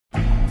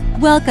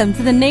Welcome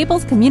to the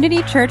Naples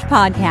Community Church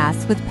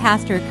Podcast with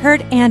Pastor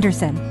Kurt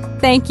Anderson.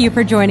 Thank you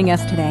for joining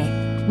us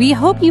today. We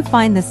hope you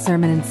find this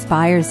sermon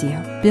inspires you,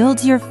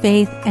 builds your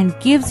faith, and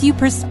gives you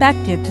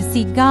perspective to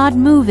see God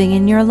moving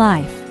in your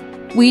life.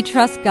 We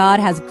trust God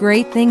has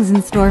great things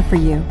in store for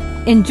you.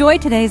 Enjoy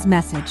today's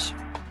message.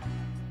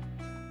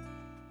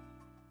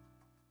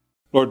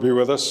 Lord, be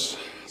with us,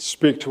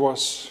 speak to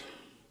us,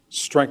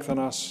 strengthen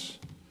us,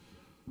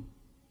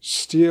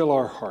 steel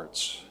our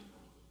hearts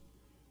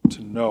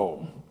to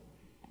know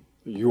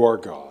that you are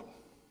God.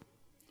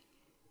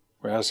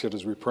 We ask it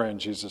as we pray in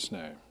Jesus'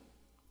 name.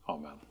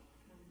 Amen.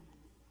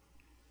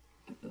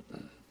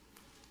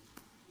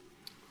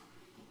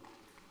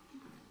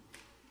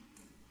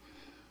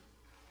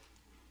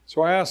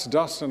 So I asked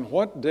Dustin,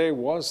 what day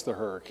was the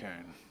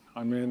hurricane?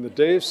 I mean, the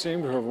days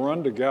seem to have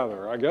run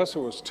together. I guess it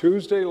was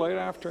Tuesday late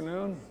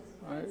afternoon?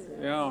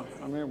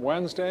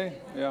 Wednesday?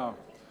 Yeah.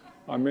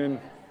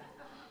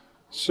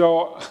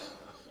 So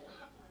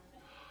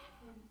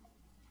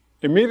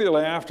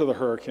immediately after the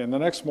hurricane, the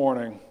next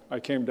morning, I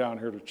came down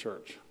here to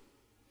church.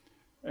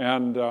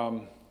 And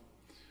the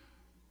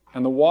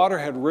water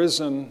had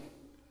risen.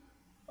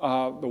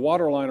 The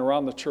water line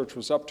around the church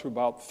was up to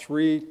about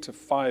 3 to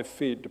 5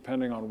 feet,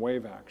 depending on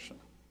wave action.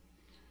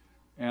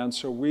 And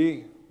so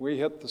we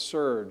hit the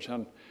surge.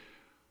 And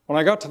when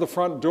I got to the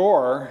front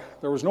door,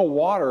 there was no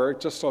water,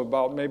 just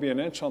about maybe an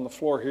inch on the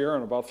floor here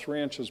and about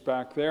 3 inches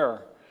back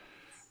there.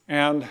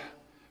 And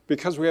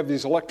because we have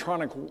these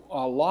electronic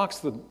locks,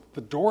 the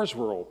doors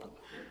were open.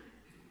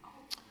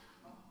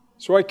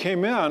 So I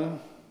came in,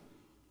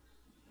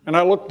 and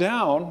I looked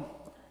down,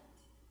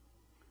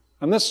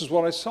 and this is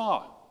what I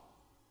saw.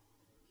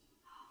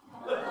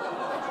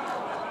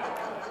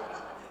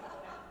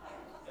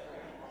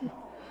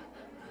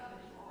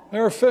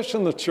 There were fish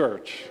in the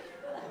church.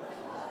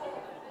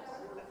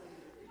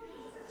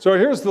 So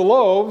here's the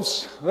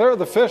loaves, there are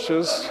the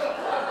fishes.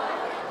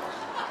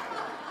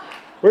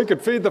 We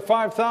could feed the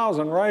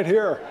 5,000 right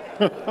here.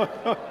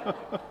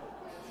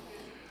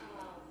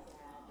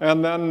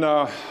 And then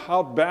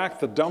out back,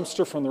 the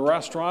dumpster from the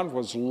restaurant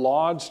was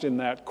lodged in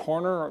that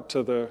corner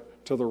to the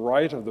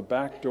right of the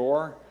back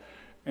door.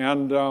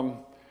 And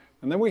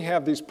then we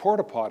have these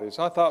porta potties.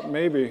 I thought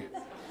maybe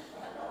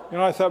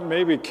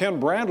Ken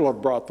Brandl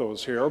had brought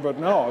those here, but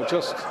no,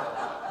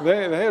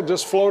 they had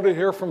just floated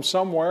here from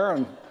somewhere,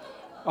 and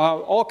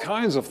all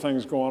kinds of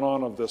things going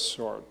on of this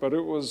sort. But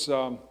it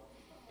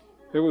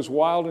was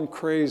wild and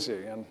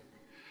crazy,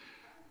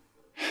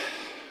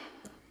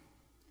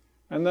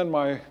 and then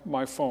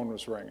my phone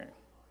was ringing.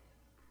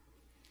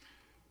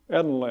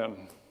 Ed and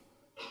Lynn,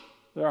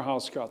 their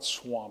house got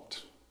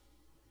swamped.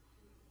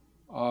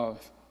 Bill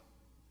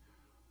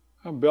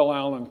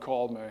Allen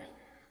called me.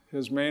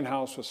 His main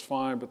house was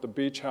fine, but the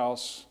beach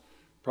house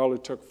probably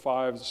took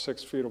 5 to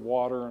 6 feet of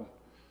water, and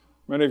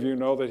many of you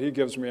know that he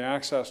gives me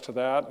access to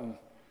that, and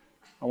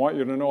I want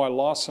you to know I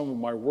lost some of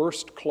my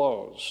worst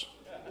clothes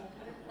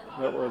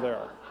that were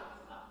there.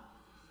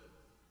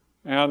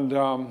 And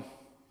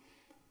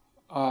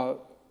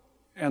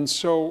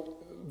so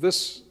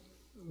this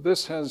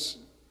has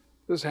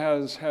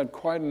had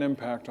quite an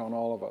impact on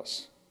all of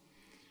us.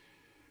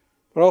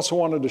 But I also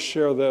wanted to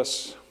share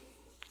this.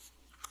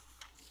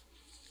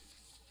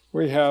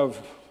 We have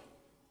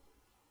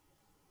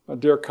a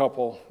dear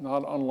couple,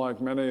 not unlike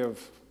many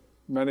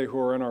who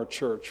are in our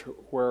church,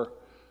 where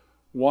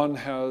one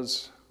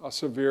has a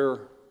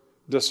severe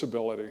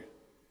disability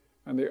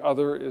and the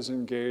other is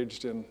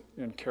engaged in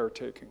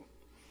caretaking.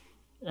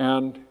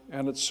 And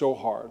it's so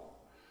hard.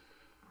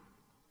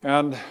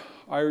 And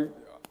I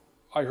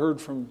heard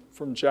from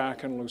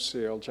Jack and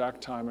Lucille. Jack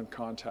Timon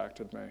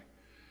contacted me.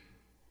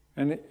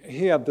 And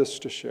he had this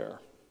to share.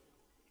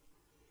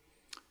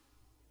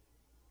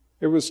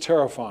 It was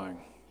terrifying.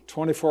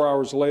 24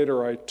 hours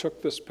later, I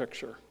took this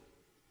picture.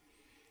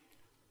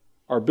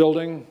 Our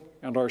building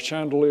and our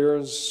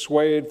chandeliers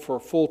swayed for a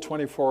full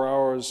 24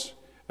 hours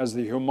as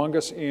the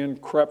humongous Ian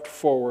crept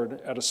forward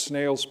at a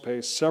snail's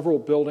pace. Several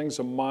buildings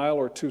a mile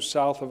or two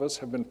south of us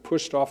have been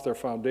pushed off their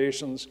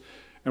foundations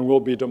and will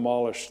be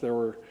demolished. There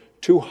were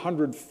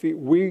 200 feet.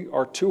 We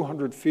are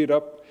 200 feet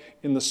up,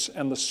 and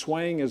the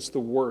swaying is the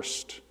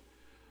worst.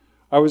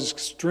 I was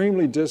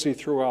extremely dizzy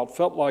throughout,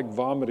 felt like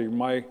vomiting.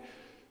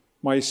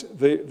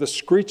 The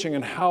screeching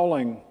and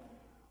howling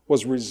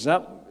was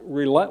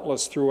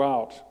relentless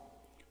throughout.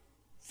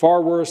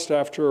 Far worse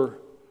after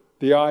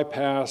the eye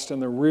passed and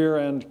the rear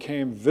end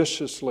came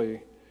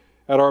viciously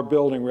at our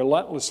building,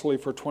 relentlessly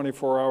for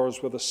 24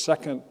 hours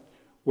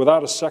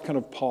without a second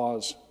of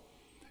pause.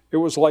 It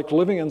was like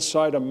living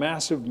inside a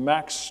massive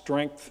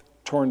max-strength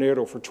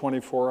tornado for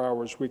 24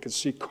 hours. We could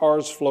see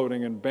cars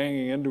floating and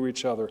banging into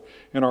each other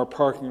in our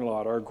parking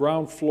lot. Our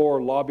ground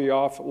floor lobby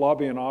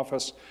and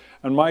office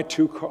and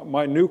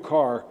my new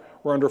car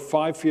were under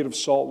 5 feet of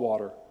salt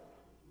water.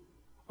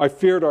 I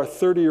feared our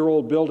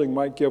 30-year-old building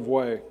might give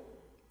way.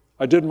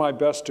 I did my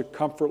best to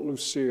comfort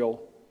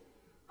Lucille,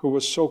 who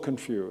was so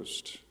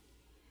confused.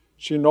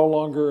 She no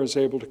longer is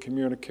able to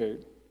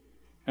communicate,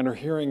 and her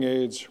hearing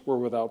aids were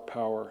without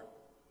power.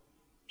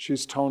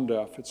 She's tone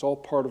deaf. It's all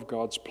part of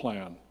God's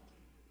plan,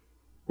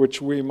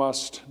 which we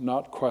must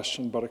not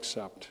question but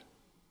accept.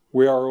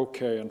 We are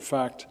okay. In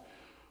fact,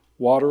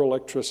 water,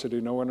 electricity,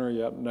 no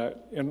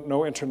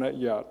internet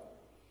yet,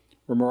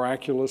 were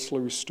miraculously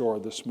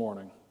restored this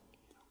morning.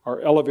 Our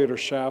elevator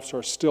shafts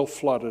are still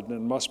flooded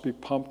and must be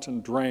pumped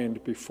and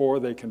drained before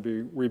they can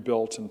be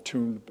rebuilt and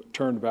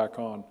turned back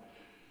on.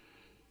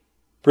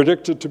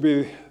 Predicted to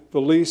be at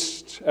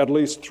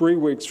least 3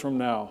 weeks from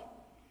now.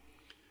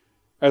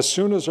 As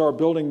soon as our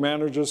building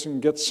manages and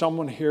get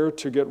someone here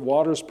to get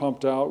waters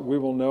pumped out, we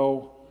will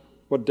know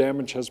what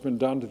damage has been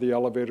done to the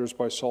elevators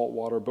by salt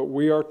water. But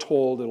we are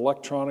told that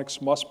electronics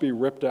must be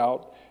ripped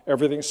out,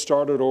 everything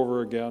started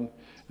over again,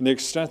 and the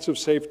extensive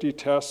safety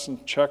tests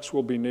and checks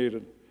will be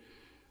needed.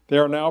 They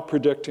are now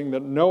predicting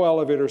that no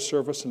elevator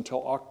service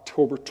until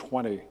October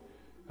 20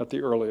 at the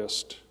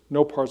earliest,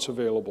 no parts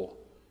available.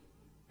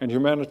 And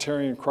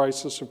humanitarian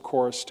crisis, of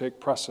course,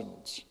 take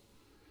precedence.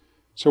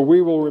 So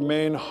we will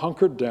remain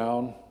hunkered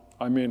up,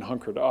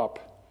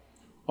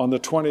 on the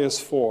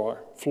 20th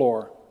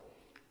floor.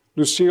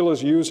 Lucille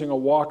is using a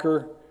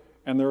walker,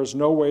 and there is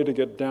no way to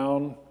get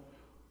down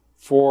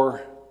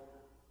for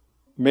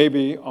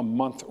maybe a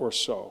month or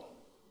so.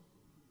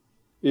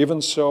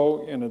 Even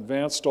so, in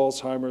advanced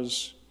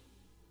Alzheimer's,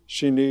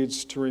 she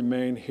needs to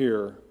remain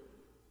here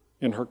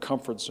in her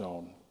comfort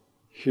zone,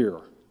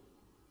 here.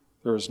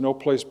 There is no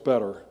place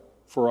better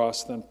for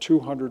us than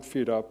 200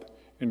 feet up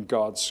in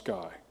God's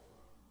sky.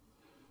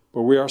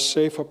 But we are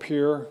safe up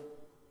here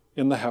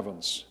in the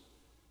heavens.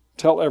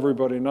 Tell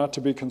everybody not to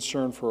be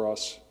concerned for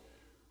us.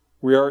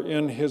 We are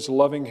in His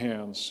loving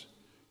hands.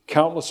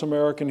 Countless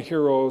American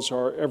heroes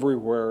are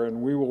everywhere,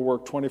 and we will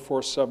work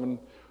 24/7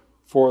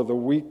 for the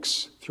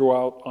weeks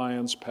throughout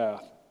Ion's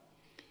path.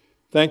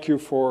 Thank you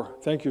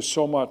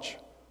so much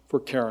for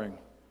caring.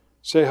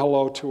 Say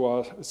hello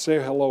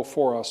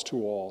for us to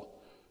all,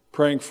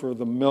 praying for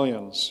the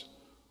millions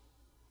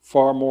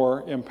far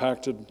more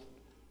impacted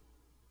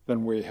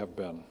than we have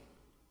been.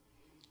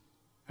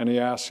 And he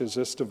asks, is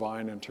this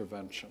divine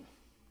intervention?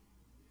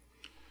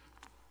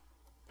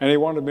 And he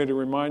wanted me to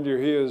remind you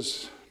he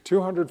is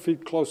 200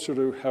 feet closer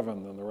to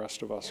heaven than the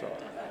rest of us are.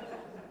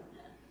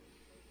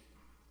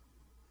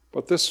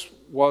 But this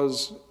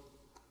was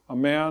a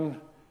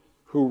man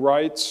who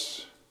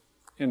writes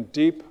in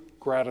deep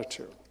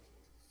gratitude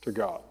to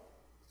God,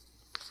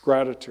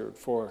 gratitude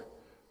for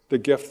the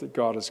gift that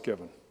God has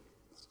given.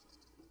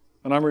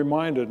 And I'm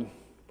reminded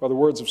by the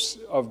words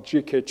of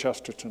G.K.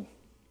 Chesterton,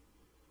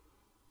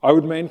 I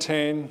would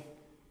maintain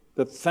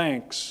that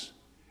thanks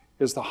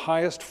is the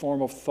highest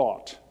form of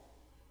thought.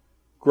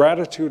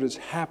 Gratitude is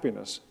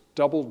happiness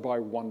doubled by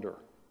wonder.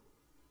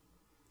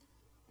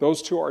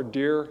 Those two are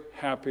dear,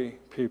 happy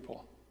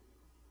people.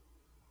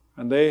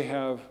 And they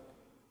have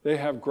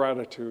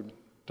gratitude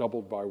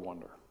doubled by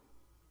wonder.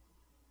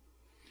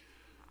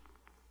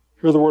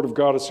 Hear the word of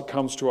God as it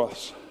comes to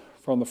us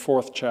from the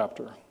 4th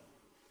chapter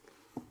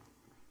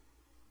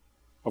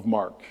of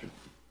Mark.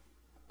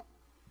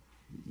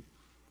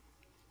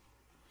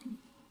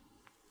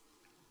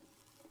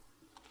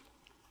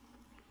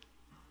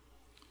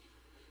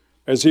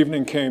 As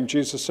evening came,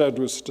 Jesus said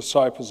to his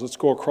disciples, let's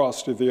go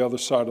across to the other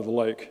side of the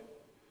lake.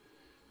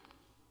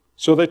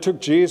 So they took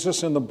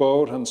Jesus in the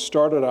boat and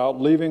started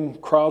out, leaving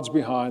crowds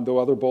behind, though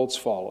other boats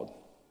followed.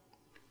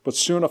 But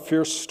soon a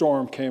fierce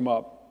storm came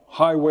up.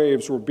 High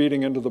waves were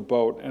beating into the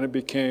boat, and it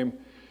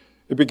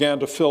began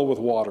to fill with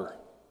water.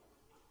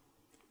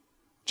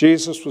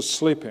 Jesus was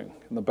sleeping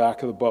in the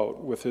back of the boat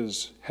with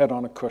his head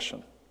on a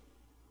cushion.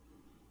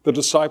 The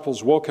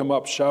disciples woke him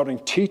up, shouting,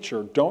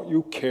 Teacher, don't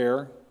you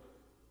care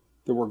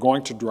that we're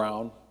going to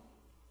drown?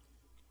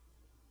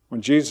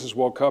 When Jesus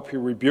woke up, he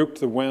rebuked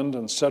the wind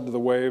and said to the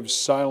waves,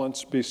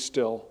 Silence, be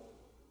still.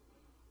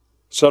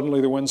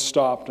 Suddenly the wind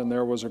stopped, and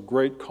there was a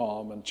great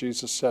calm, and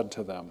Jesus said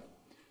to them,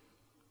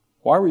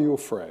 Why were you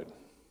afraid?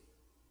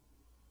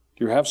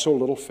 Do you have so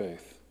little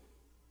faith?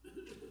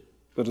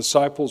 The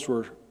disciples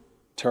were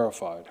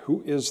terrified.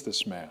 Who is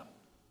this man?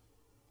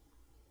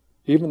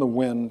 Even the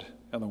wind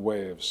and the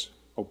waves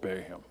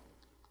obey him.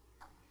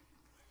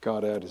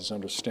 God add his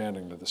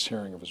understanding to this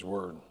hearing of his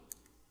word.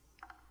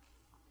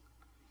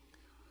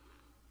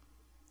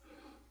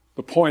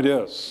 The point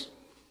is,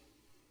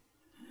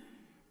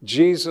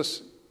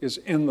 Jesus is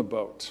in the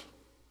boat.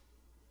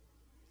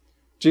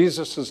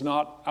 Jesus is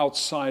not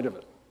outside of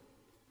it.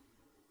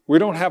 We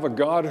don't have a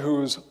God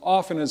who's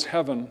off in his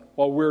heaven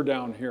while we're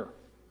down here.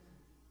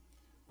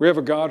 We have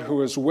a God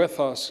who is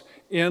with us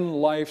in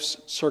life's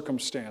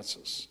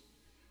circumstances.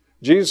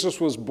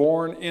 Jesus was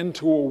born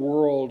into a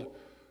world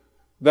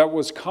that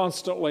was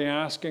constantly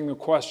asking the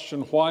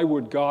question, why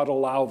would God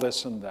allow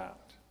this and that?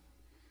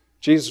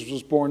 Jesus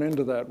was born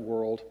into that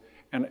world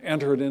and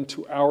entered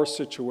into our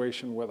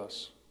situation with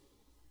us.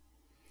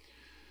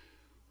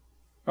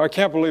 I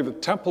can't believe the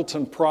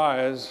Templeton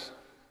Prize.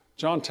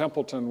 John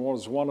Templeton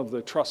was one of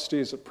the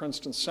trustees at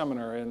Princeton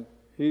Seminary, and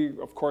he,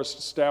 of course,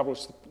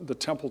 established the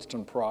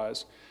Templeton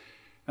Prize.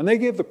 And they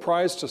gave the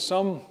prize to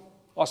some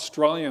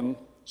Australian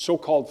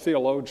so-called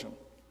theologian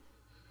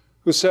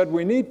who said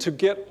we need to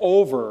get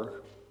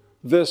over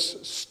this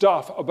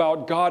stuff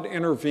about God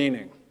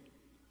intervening,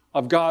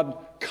 of God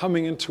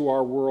coming into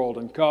our world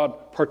and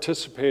God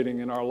participating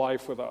in our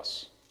life with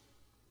us.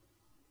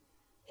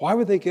 Why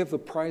would they give the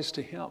prize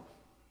to him?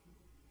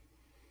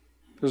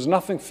 There's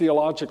nothing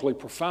theologically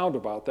profound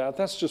about that.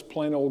 That's just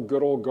plain old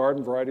good old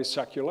garden variety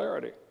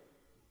secularity.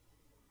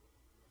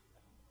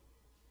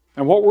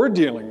 And what we're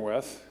dealing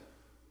with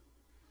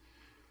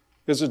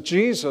is a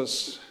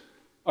Jesus,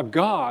 a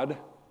God,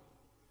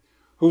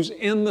 who's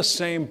in the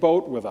same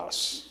boat with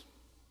us.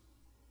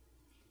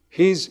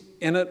 He's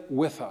in it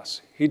with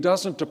us. He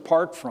doesn't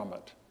depart from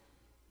it.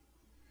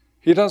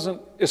 He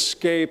doesn't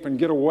escape and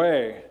get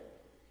away.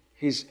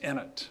 He's in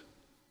it.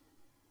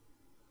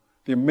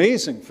 The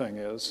amazing thing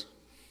is,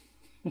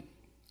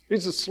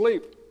 he's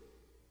asleep.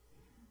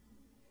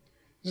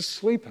 He's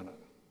asleep in it.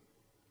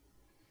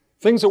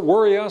 Things that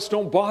worry us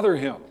don't bother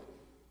him.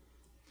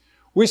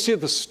 We see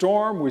the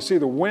storm, we see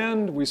the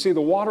wind, we see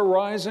the water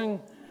rising.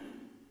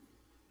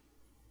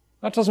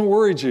 That doesn't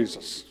worry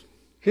Jesus.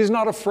 He's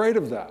not afraid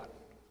of that.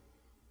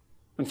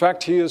 In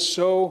fact, he is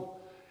so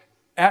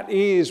at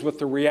ease with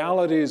the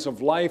realities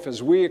of life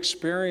as we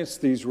experience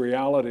these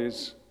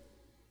realities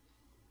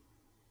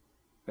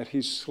that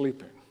he's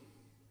sleeping.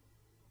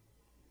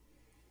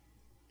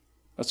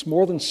 That's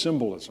more than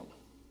symbolism.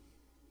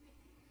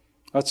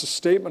 That's a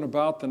statement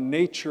about the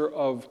nature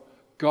of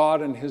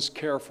God and his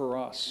care for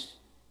us.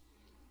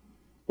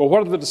 But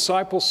what did the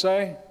disciples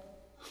say?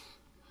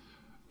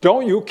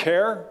 Don't you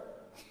care?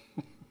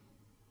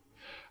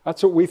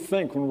 That's what we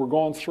think when we're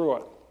going through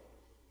it.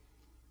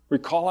 We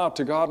call out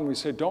to God and we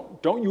say,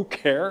 don't you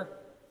care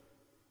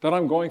that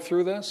I'm going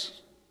through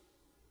this?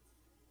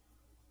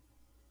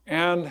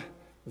 And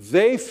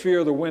they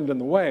fear the wind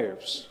and the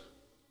waves.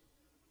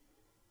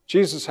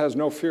 Jesus has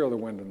no fear of the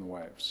wind and the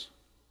waves.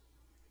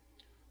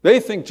 They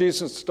think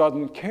Jesus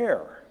doesn't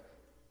care.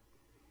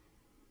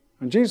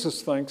 And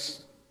Jesus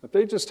thinks that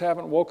they just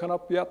haven't woken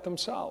up yet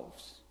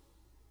themselves.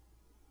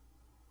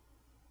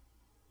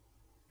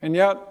 And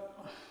yet,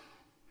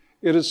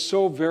 it is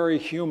so very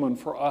human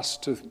for us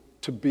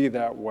to be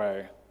that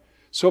way.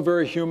 So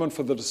very human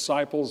for the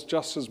disciples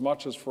just as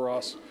much as for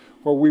us,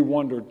 where we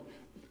wondered,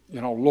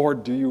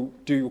 Lord, do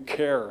you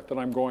care that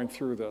I'm going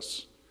through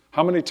this?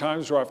 How many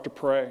times do I have to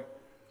pray?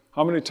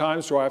 How many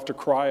times do I have to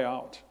cry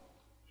out?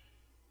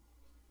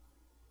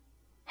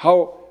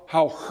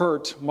 How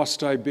hurt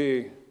must I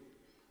be?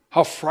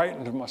 How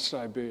frightened must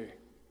I be?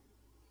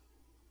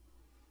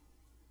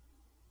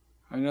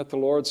 And yet the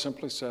Lord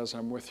simply says,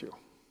 I'm with you.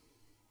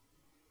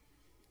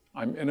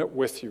 I'm in it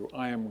with you.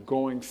 I am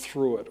going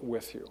through it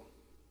with you.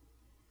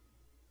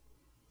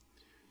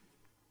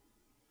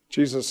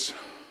 Jesus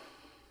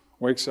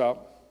wakes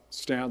up,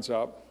 stands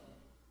up,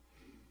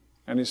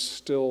 and he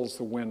stills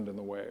the wind and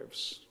the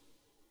waves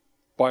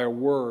by a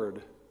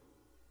word,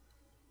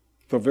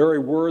 the very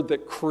word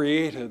that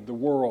created the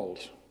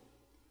world,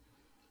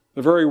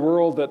 the very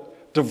world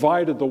that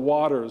divided the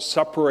waters,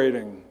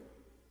 separating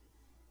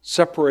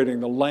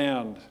the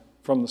land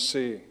from the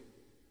sea,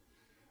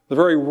 the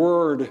very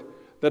word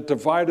that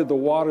divided the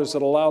waters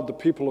that allowed the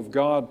people of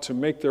God to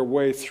make their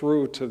way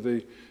through to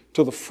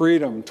the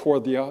freedom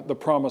toward the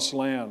promised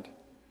land.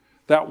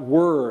 That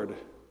word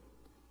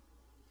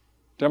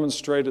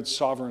demonstrated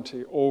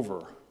sovereignty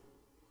over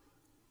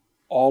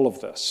all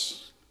of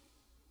this.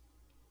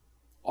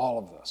 All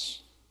of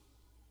this.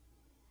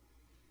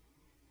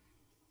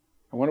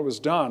 And when it was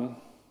done,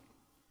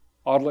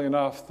 oddly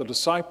enough, the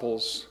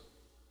disciples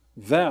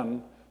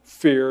then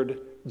feared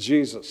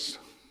Jesus.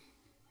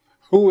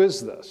 Who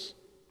is this?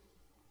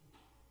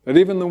 That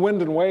even the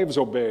wind and waves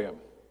obey him.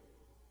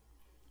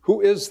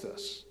 Who is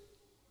this?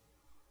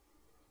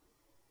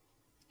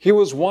 He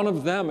was one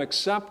of them,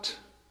 except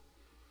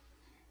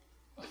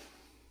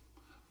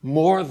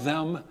more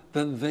them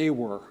than they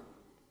were.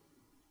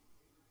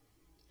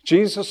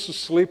 Jesus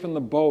asleep in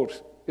the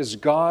boat is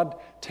God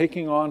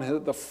taking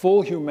on the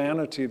full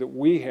humanity that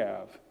we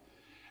have,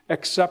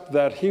 except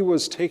that he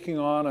was taking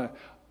on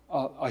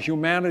a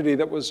humanity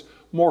that was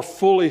more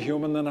fully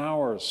human than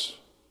ours.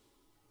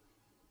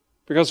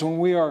 Because when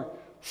we are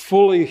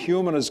fully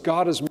human as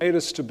God has made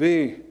us to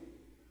be,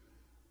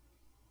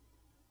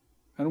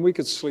 and we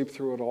could sleep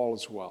through it all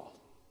as well.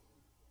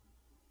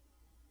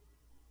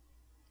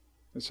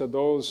 He said,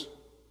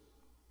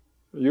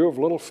 you have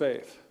little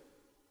faith.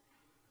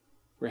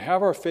 We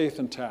have our faith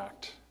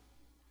intact.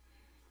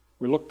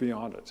 We look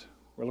beyond it.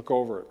 We look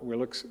over it. We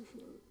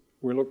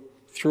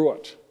look through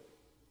it.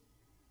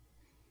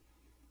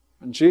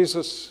 And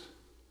Jesus,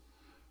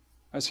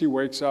 as he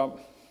wakes up,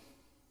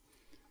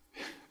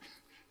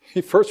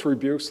 he first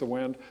rebukes the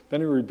wind,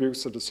 then he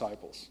rebukes the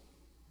disciples.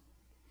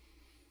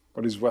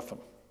 But he's with them.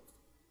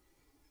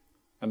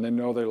 And they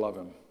know they love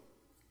him.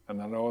 And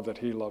they know that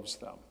he loves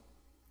them.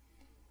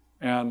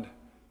 And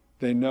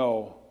they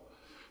know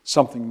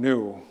something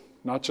new,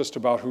 not just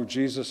about who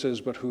Jesus is,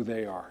 but who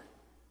they are.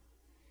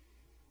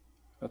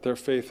 That their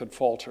faith had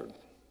faltered.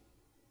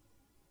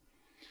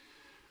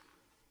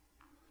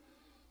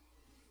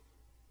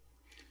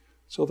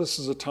 So this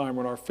is a time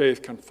when our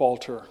faith can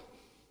falter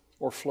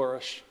or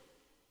flourish.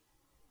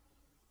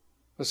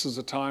 This is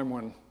a time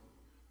when,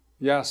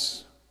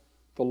 yes,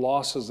 the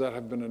losses that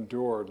have been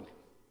endured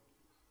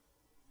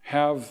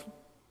have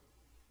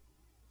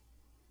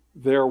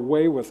their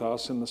way with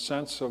us in the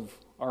sense of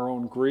our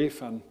own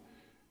grief and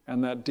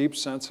that deep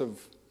sense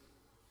of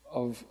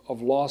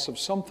loss of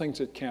some things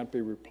that can't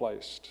be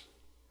replaced.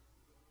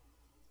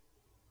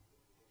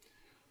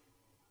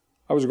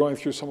 I was going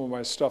through some of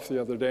my stuff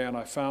the other day, and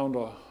I found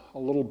a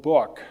little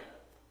book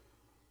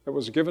that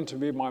was given to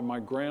me by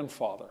my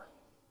grandfather.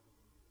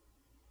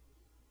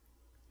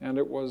 And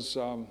it was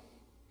a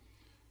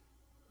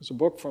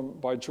book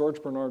by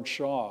George Bernard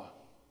Shaw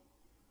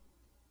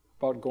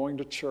about going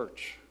to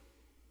church.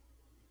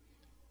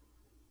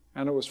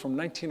 And it was from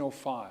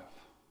 1905.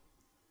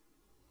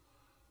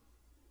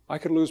 I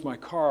could lose my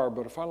car,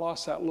 but if I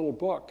lost that little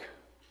book,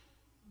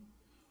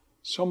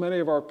 so many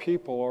of our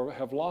people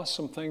have lost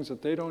some things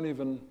that they don't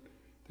even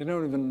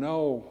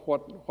know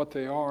what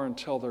they are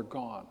until they're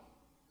gone.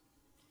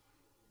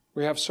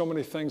 We have so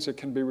many things that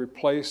can be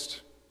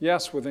replaced,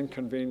 yes, with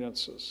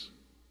inconveniences,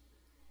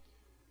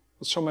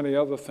 but so many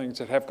other things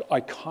that have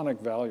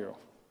iconic value.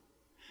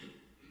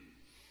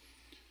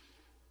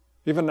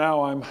 Even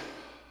now,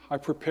 I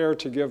prepare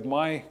to give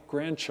my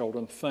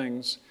grandchildren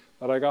things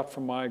that I got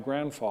from my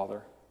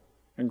grandfather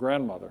and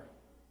grandmother,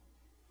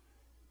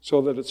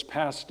 so that it's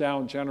passed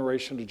down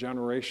generation to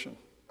generation,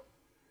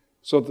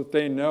 so that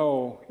they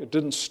know it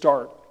didn't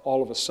start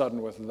all of a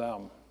sudden with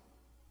them,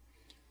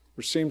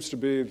 which seems to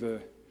be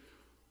the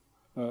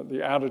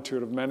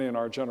attitude of many in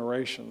our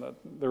generation, that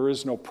there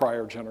is no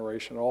prior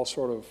generation. It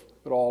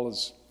all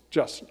is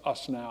just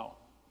us now.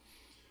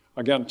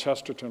 Again,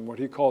 Chesterton, what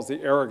he calls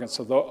the arrogance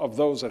of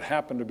those that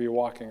happen to be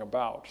walking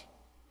about.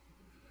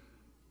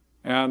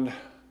 And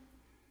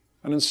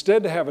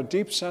instead to have a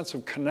deep sense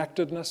of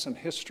connectedness and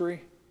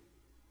history,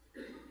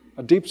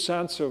 a deep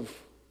sense of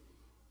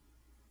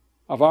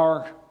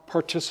our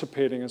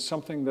participating in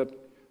something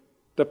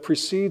that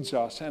precedes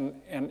us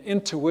and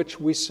into which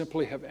we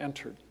simply have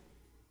entered.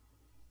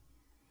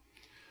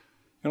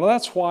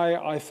 That's why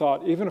I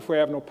thought, even if we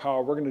have no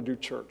power, we're going to do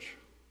church.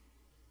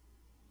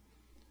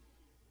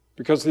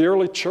 Because the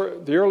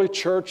early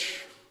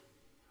church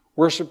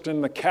worshipped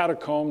in the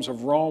catacombs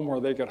of Rome where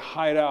they could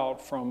hide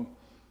out from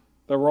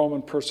the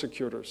Roman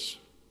persecutors.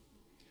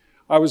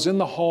 I was in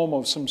the home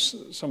of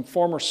some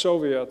former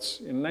Soviets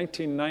in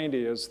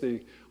 1990 as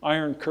the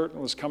Iron Curtain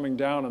was coming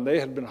down, and they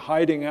had been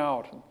hiding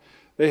out.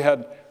 They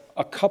had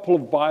a couple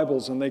of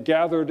Bibles, and they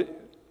gathered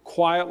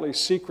quietly,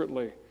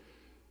 secretly,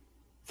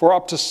 for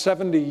up to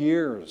 70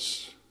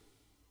 years.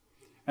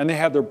 And they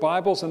had their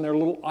Bibles and their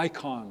little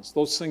icons,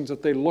 those things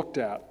that they looked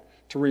at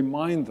to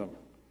remind them,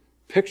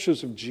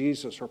 pictures of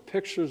Jesus or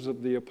pictures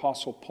of the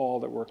Apostle Paul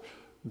that were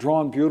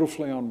drawn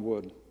beautifully on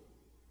wood.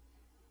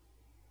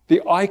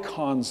 The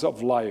icons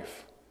of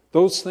life,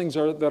 those things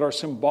that are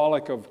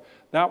symbolic of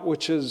that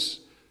which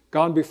has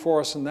gone before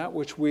us and that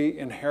which we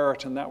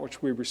inherit and that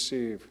which we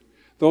receive.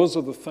 Those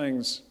are the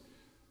things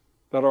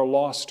that are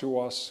lost to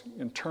us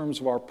in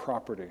terms of our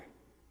property,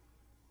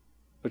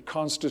 that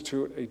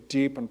constitute a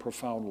deep and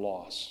profound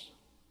loss.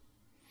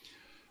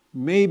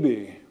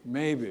 Maybe,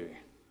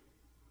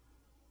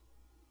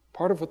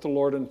 part of what the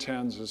Lord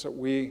intends is that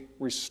we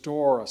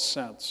restore a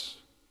sense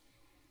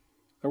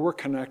that we're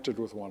connected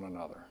with one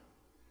another.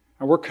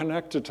 And we're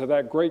connected to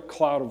that great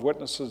cloud of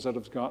witnesses that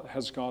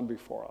has gone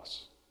before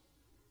us.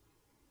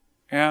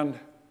 And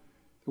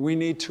we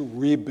need to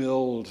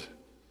rebuild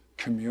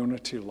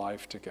community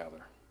life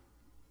together,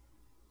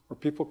 where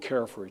people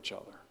care for each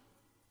other,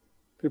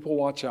 people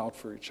watch out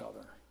for each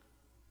other,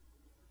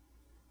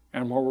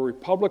 and where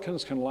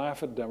Republicans can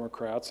laugh at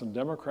Democrats and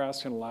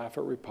Democrats can laugh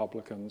at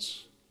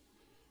Republicans,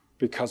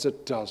 because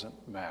it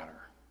doesn't matter.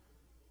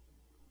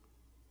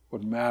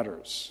 What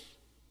matters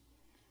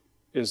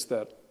is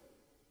that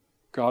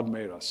God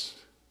made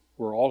us.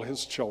 We're all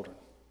His children.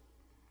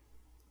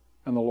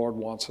 And the Lord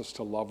wants us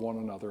to love one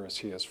another as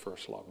He has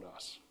first loved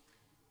us.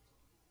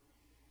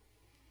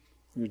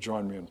 Will you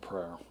join me in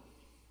prayer?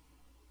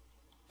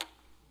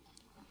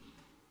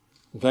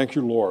 Thank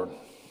you, Lord.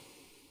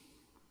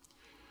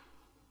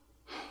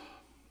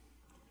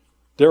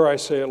 Dare I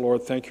say it,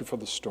 Lord, thank you for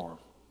the storm.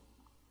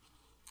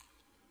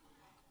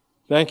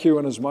 Thank you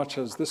inasmuch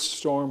as this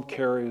storm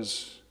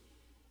carries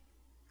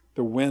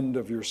the wind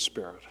of your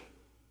Spirit.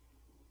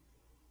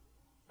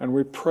 And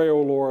we pray,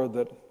 O Lord,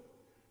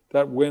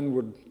 that wind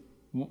would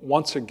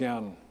once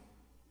again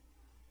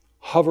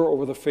hover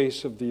over the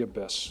face of the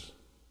abyss,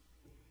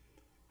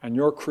 and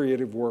your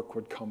creative work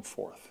would come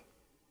forth.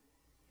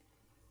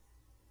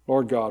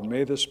 Lord God,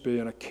 may this be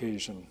an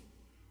occasion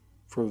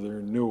for the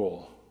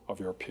renewal of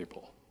your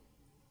people.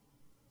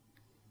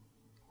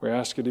 We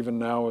ask it even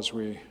now as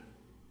we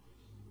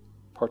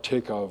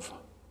partake of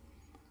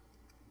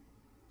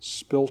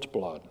spilt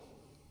blood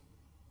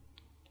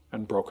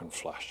and broken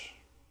flesh.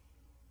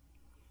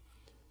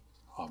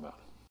 Amen.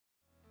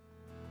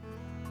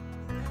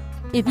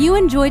 If you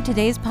enjoyed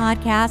today's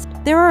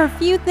podcast, there are a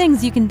few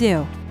things you can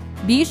do.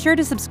 Be sure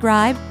to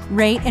subscribe,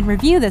 rate, and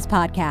review this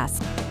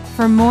podcast.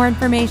 For more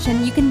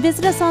information, you can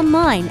visit us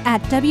online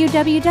at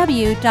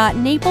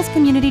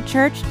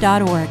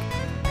www.naplescommunitychurch.org.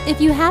 If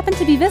you happen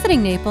to be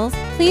visiting Naples,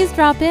 please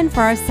drop in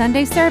for our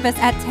Sunday service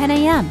at 10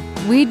 a.m.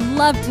 We'd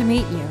love to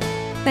meet you.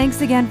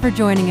 Thanks again for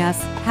joining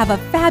us. Have a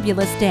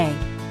fabulous day.